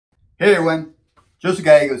Hey everyone, Joseph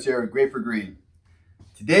Gallegos here with Greywater Green.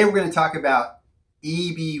 Today we're going to talk about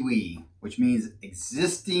EBEWE, which means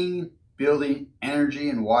Existing Building Energy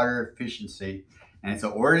and Water Efficiency. And it's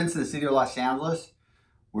an ordinance in the city of Los Angeles.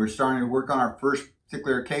 We're starting to work on our first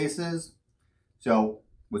particular cases. So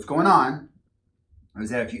what's going on is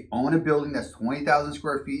that if you own a building that's 20,000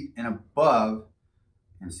 square feet and above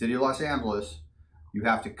in the city of Los Angeles, you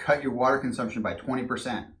have to cut your water consumption by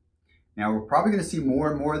 20%. Now, we're probably going to see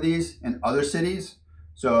more and more of these in other cities.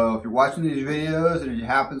 So if you're watching these videos and it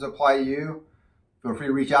happens to apply to you, feel free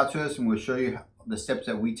to reach out to us and we'll show you the steps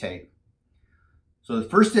that we take. So the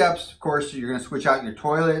first steps, of course, you're going to switch out your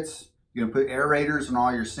toilets. You're going to put aerators in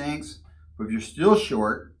all your sinks. But if you're still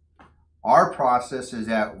short, our process is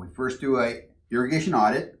that we first do a irrigation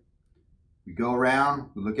audit. We go around,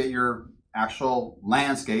 we look at your actual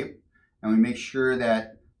landscape, and we make sure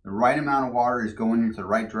that the right amount of water is going into the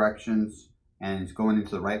right directions and it's going into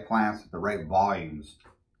the right plants at the right volumes.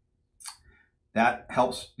 That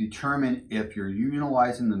helps determine if you're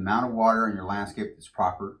utilizing the amount of water in your landscape that's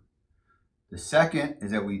proper. The second is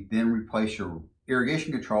that we then replace your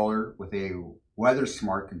irrigation controller with a weather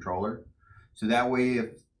smart controller. So that way, if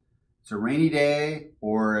it's a rainy day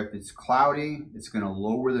or if it's cloudy, it's going to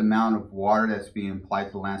lower the amount of water that's being applied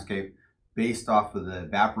to the landscape based off of the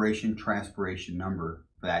evaporation transpiration number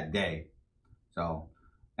for that day. So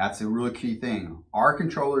that's a really key thing. Our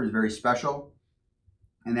controller is very special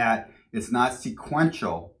in that it's not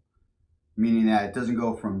sequential, meaning that it doesn't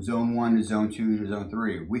go from zone 1 to zone 2 to zone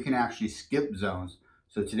 3. We can actually skip zones.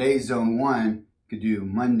 So today's zone 1 could do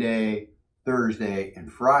Monday, Thursday,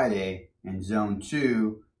 and Friday, and zone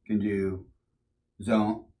 2 can do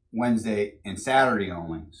zone Wednesday and Saturday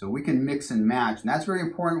only. So we can mix and match, and that's very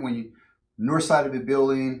important when you north side of a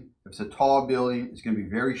building. If it's a tall building, it's going to be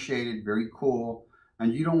very shaded, very cool,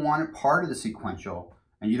 and you don't want it part of the sequential,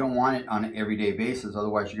 and you don't want it on an everyday basis.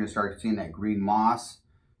 Otherwise, you're going to start seeing that green moss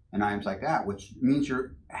and items like that, which means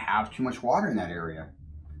you have too much water in that area.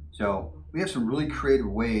 So we have some really creative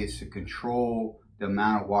ways to control the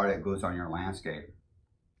amount of water that goes on your landscape.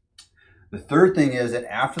 The third thing is that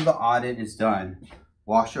after the audit is done,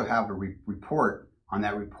 we'll also have a report. On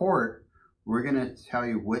that report, we're going to tell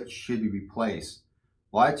you which should be replaced.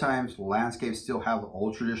 A lot of times, landscapes still have the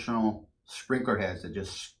old traditional sprinkler heads that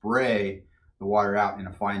just spray the water out in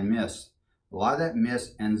a fine mist. A lot of that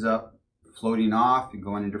mist ends up floating off and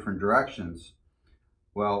going in different directions.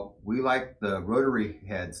 Well, we like the rotary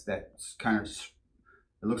heads that kind of,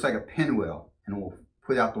 it looks like a pinwheel, and will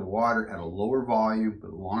put out the water at a lower volume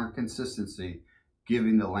but longer consistency,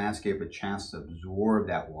 giving the landscape a chance to absorb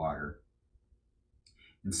that water.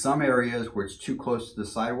 In some areas where it's too close to the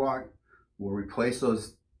sidewalk, we'll replace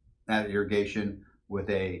that irrigation with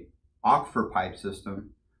a aquifer pipe system,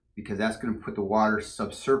 because that's going to put the water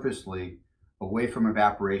subsurfacely away from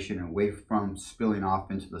evaporation and away from spilling off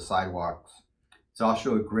into the sidewalks. It's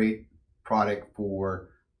also a great product for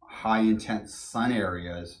high intense sun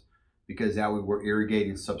areas, because that way we're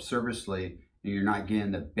irrigating subsurfacely and you're not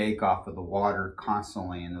getting the bake off of the water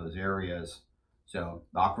constantly in those areas. So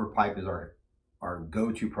the aquifer pipe is our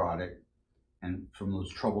go-to product, and from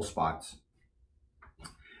those trouble spots.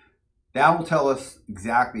 That will tell us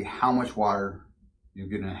exactly how much water you're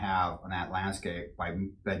going to have on that landscape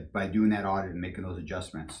by doing that audit and making those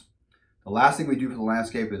adjustments. The last thing we do for the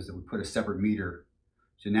landscape is that we put a separate meter.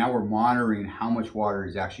 So now we're monitoring how much water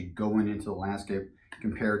is actually going into the landscape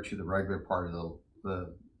compared to the regular part of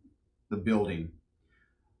the building.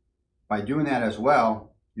 By doing that as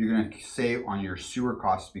well, you're going to save on your sewer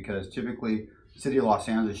costs, because typically the city of Los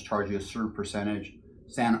Angeles charges you a certain percentage.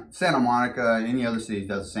 Santa Monica, any other city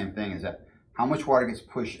does the same thing, is that how much water gets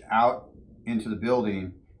pushed out into the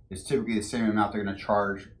building is typically the same amount they're going to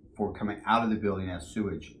charge for coming out of the building as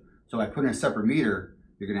sewage. So by putting a separate meter,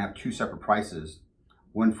 you're going to have two separate prices.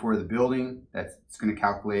 One for the building, that's going to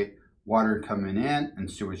calculate water coming in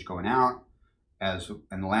and sewage going out, and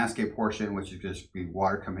the landscape portion, which is just be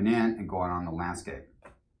water coming in and going on the landscape.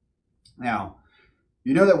 Now,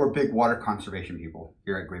 you know that we're big water conservation people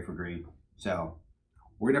here at Greywater Green. So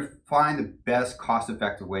we're going to find the best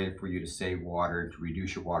cost-effective way for you to save water and to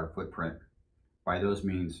reduce your water footprint. By those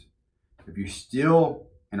means, if you're still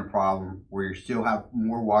in a problem where you still have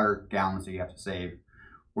more water gallons that you have to save,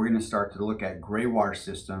 we're going to start to look at gray water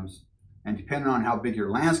systems. And depending on how big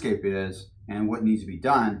your landscape is and what needs to be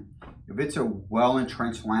done, if it's a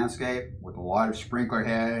well-entrenched landscape with a lot of sprinkler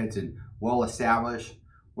heads and well-established,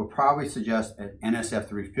 we'll probably suggest an NSF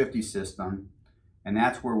 350 system. And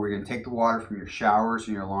that's where we're going to take the water from your showers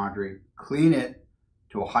and your laundry, clean it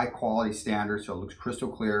to a high quality standard so it looks crystal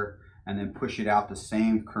clear, and then push it out the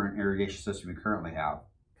same current irrigation system we currently have.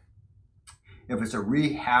 If it's a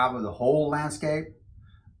rehab of the whole landscape,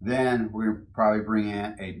 then we're going to probably bring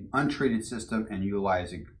in an untreated system and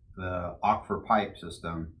utilize the aquifer pipe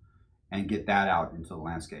system and get that out into the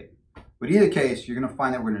landscape. But in either case, you're going to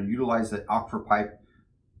find that we're going to utilize the aquifer pipe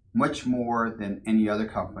much more than any other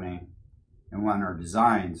company and on our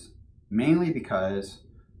designs, mainly because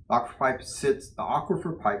the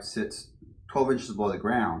aquifer pipe sits 12 inches below the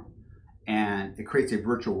ground, and it creates a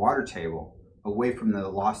virtual water table away from the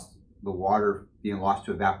water being lost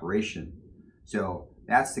to evaporation. So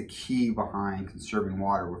that's the key behind conserving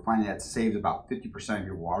water. We're finding that saves about 50% of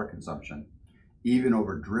your water consumption, even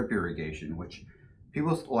over drip irrigation, which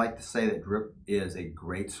people like to say that drip is a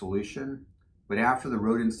great solution, but after the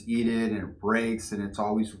rodents eat it and it breaks and it's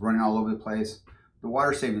always running all over the place, the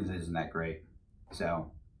water savings isn't that great.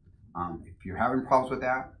 So if you're having problems with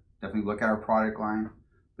that, definitely look at our product line.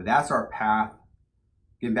 But that's our path.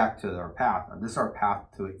 Getting back to our path, this is our path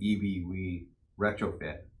to an EBEWE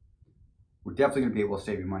retrofit. We're definitely going to be able to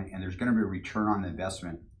save you money, and there's going to be a return on the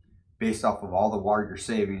investment based off of all the water you're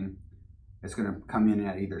saving. It's going to come in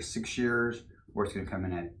at either 6 years or it's going to come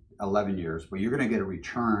in at 11 years. But you're going to get a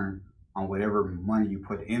return on whatever money you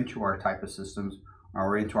put into our type of systems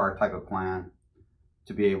or into our type of plan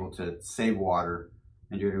to be able to save water,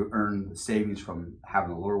 and you're going to earn the savings from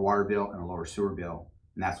having a lower water bill and a lower sewer bill,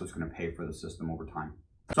 and that's what's going to pay for the system over time.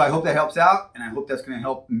 So I hope that helps out, and I hope that's going to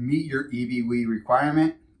help meet your EBEWE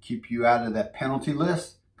requirement, keep you out of that penalty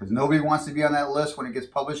list, because nobody wants to be on that list when it gets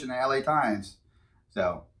published in the LA Times.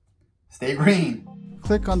 So stay green.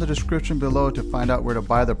 Click on the description below to find out where to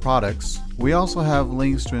buy the products. We also have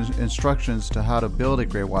links to instructions to how to build a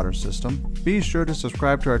Greywater system. Be sure to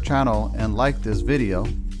subscribe to our channel and like this video.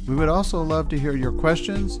 We would also love to hear your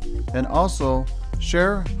questions, and also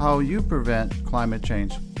share how you prevent climate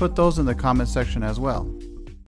change. Put those in the comment section as well.